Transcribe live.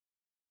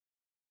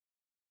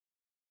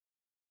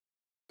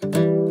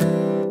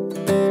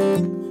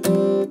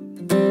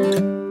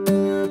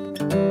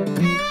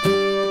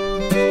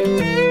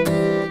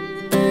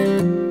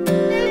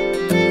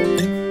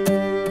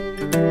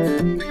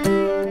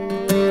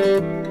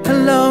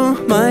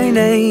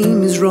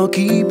name is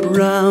Rocky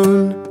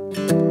Brown.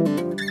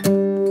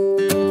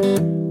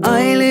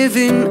 I live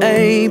in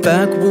a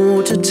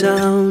backwater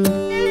town.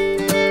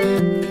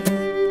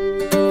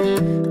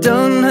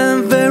 Don't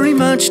have very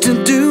much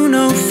to do,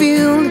 no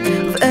field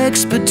of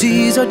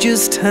expertise, I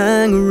just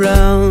hang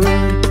around.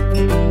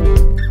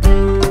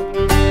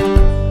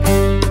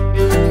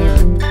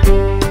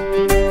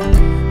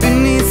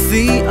 Beneath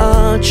the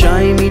arch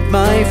I meet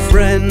my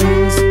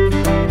friends.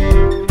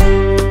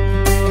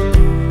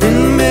 In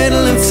the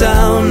middle of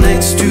town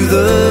next to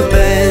the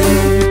bend,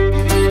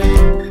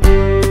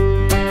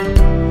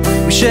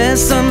 we share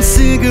some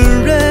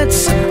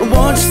cigarettes and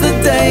watch the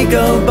day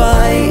go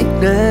by, it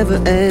never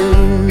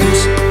ends.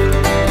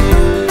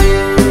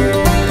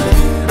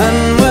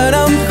 And when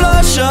I'm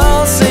flush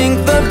I'll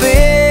sink the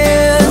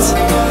beers,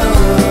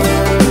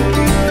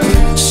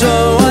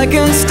 so I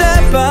can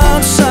step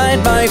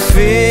outside my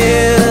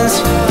fears.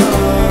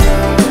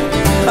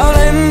 I'll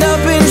end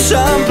up in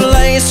some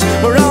place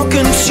where I'll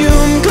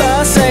consume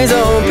Class A's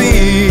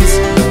obese.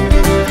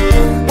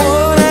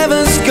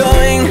 Whatever's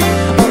going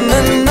on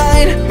the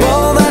night,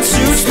 well that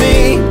suits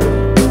me.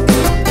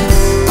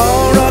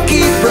 Oh,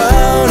 Rocky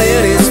Brown,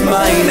 it is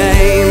my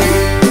name.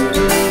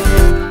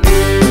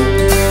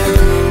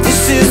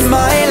 This is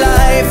my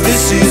life,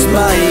 this is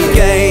my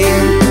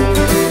game.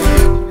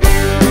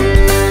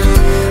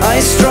 I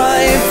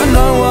strive for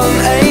no one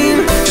aim,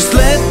 just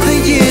let the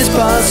years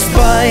pass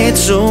by,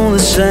 it's all the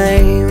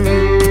same.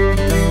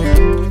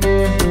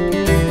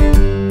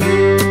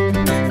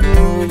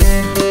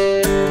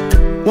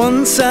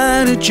 Once I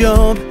had a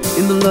job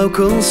in the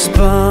local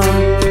spa.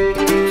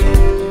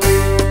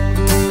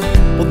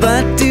 Well,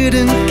 that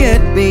didn't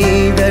get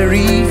me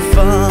very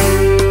far.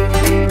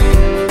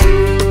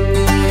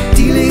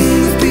 Dealing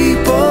with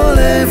people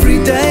every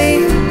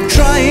day,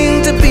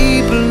 trying to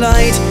be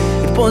polite,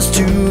 it was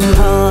too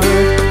hard.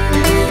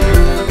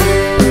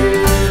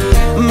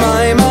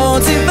 My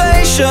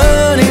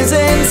motivation is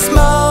in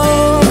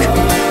smoke.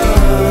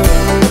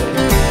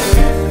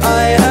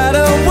 I had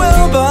a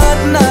will but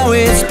now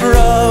it's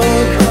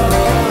broke.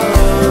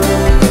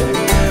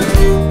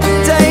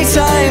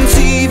 Daytime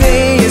TV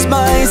is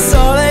my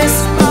solace,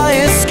 my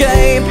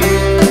escape.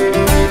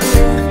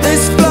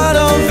 This flood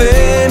of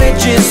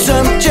images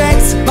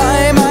subjects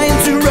my mind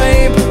to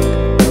rape.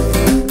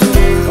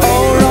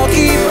 Oh,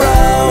 Rocky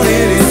Brown,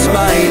 it is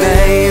my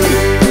name.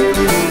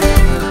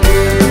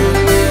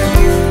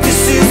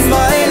 This is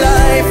my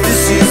life,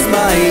 this is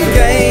my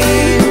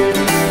game.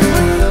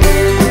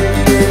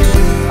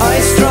 I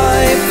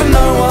strive for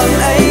no one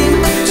aim,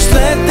 just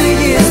let the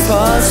years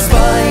pass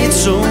by,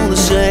 it's all the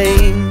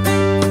same.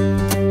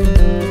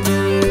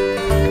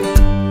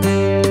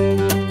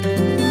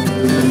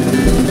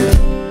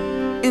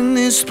 In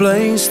this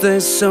place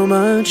there's so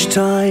much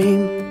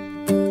time.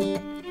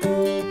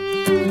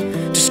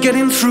 Just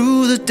getting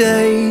through the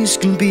days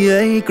can be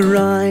a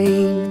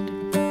grind.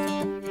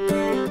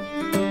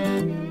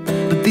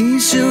 But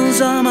these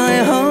hills are my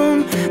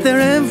home, they're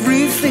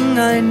everything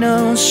I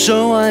know,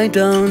 so I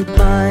don't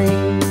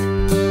mind.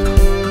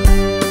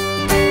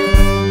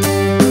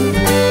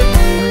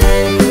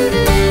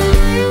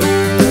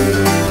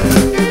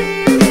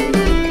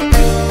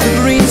 The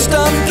green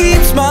stuff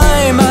keeps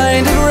my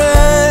mind at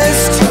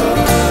rest,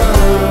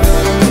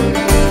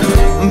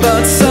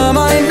 but some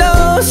I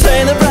know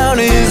say the brown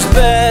is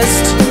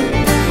best.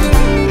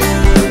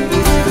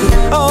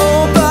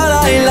 Oh, but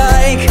I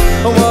like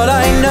what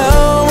I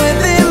know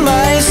within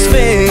my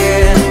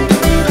sphere.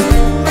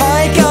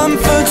 My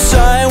comforts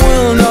I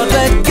will not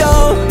let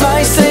go,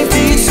 my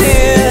safety's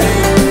here.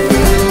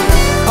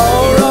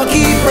 Oh,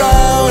 Rocky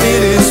Brown,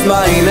 it is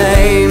my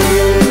name.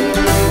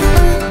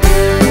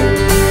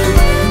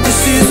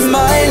 This is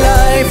my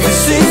life,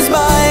 this is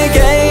my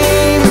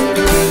game.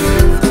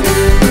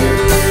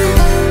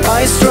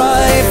 I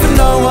strive for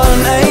no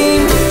one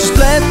aim, just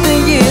let the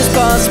years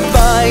pass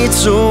by,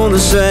 it's all the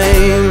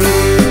same.